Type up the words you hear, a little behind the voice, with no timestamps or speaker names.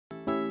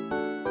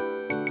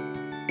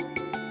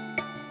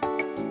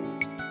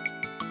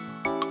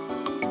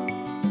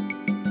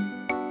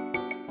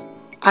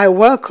I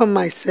welcome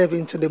myself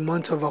into the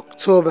month of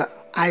October.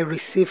 I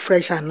receive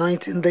fresh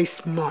anointing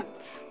this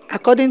month.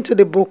 According to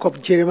the book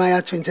of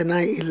Jeremiah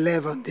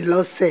 29:11, the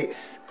Lord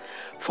says,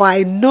 "For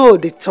I know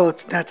the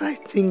thoughts that I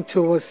think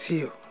towards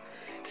you,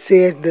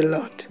 saith the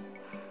Lord,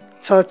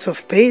 thoughts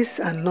of peace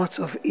and not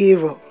of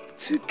evil,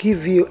 to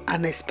give you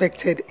an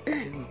expected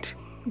end."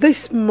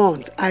 This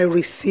month I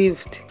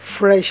received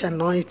fresh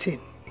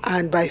anointing,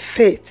 and by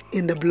faith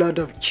in the blood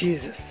of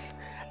Jesus,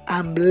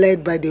 I'm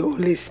led by the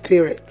Holy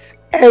Spirit.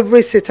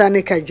 Every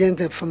satanic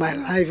agenda for my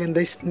life in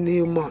this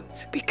new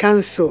month be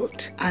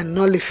cancelled and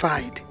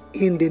nullified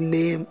in the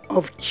name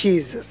of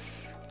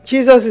Jesus.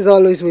 Jesus is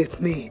always with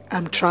me.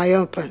 I'm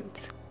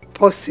triumphant,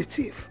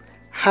 positive,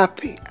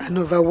 happy, and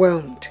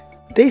overwhelmed.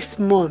 This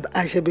month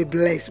I shall be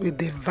blessed with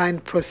divine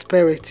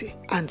prosperity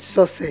and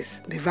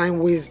success, divine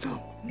wisdom,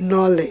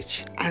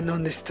 knowledge and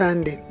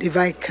understanding,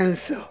 divine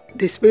counsel,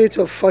 the spirit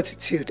of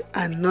fortitude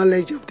and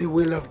knowledge of the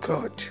will of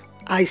God.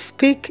 I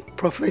speak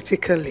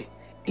prophetically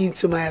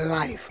into my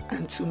life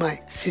and to my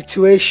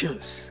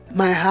situations.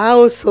 My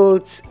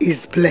household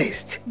is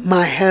blessed.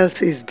 My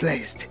health is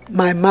blessed.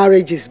 My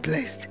marriage is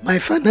blessed. My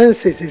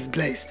finances is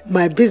blessed.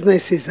 My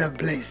businesses are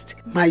blessed.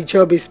 My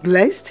job is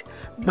blessed.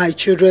 My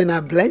children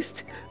are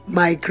blessed.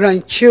 My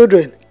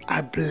grandchildren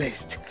are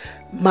blessed.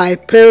 My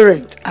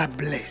parents are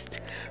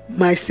blessed.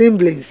 My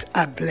siblings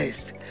are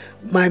blessed.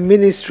 My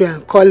ministry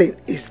and calling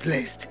is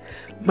blessed.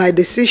 My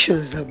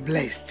decisions are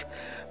blessed.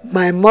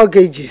 My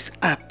mortgages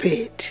are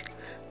paid.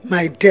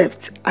 My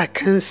debts are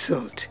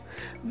cancelled.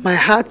 My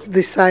heart's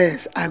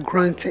desires are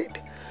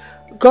granted.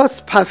 God's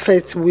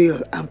perfect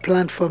will and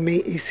plan for me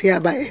is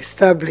hereby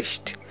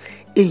established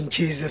in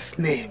Jesus'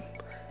 name.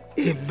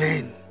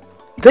 Amen.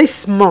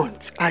 This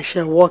month I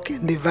shall walk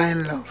in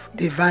divine love,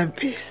 divine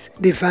peace,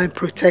 divine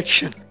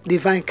protection,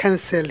 divine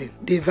counseling,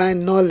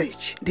 divine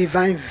knowledge,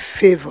 divine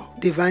favor,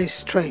 divine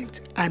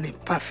strength, and in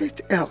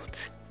perfect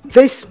health.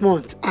 This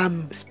month,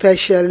 I'm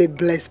specially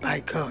blessed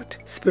by God,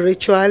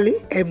 spiritually,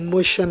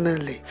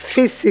 emotionally,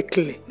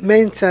 physically,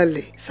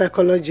 mentally,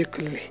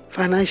 psychologically,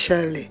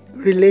 financially,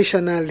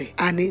 relationally,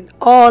 and in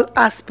all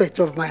aspects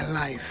of my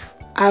life.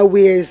 I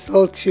will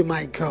exalt you,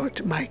 my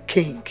God, my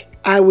King.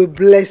 I will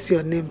bless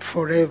your name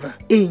forever.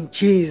 In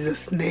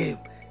Jesus' name,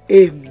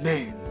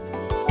 amen.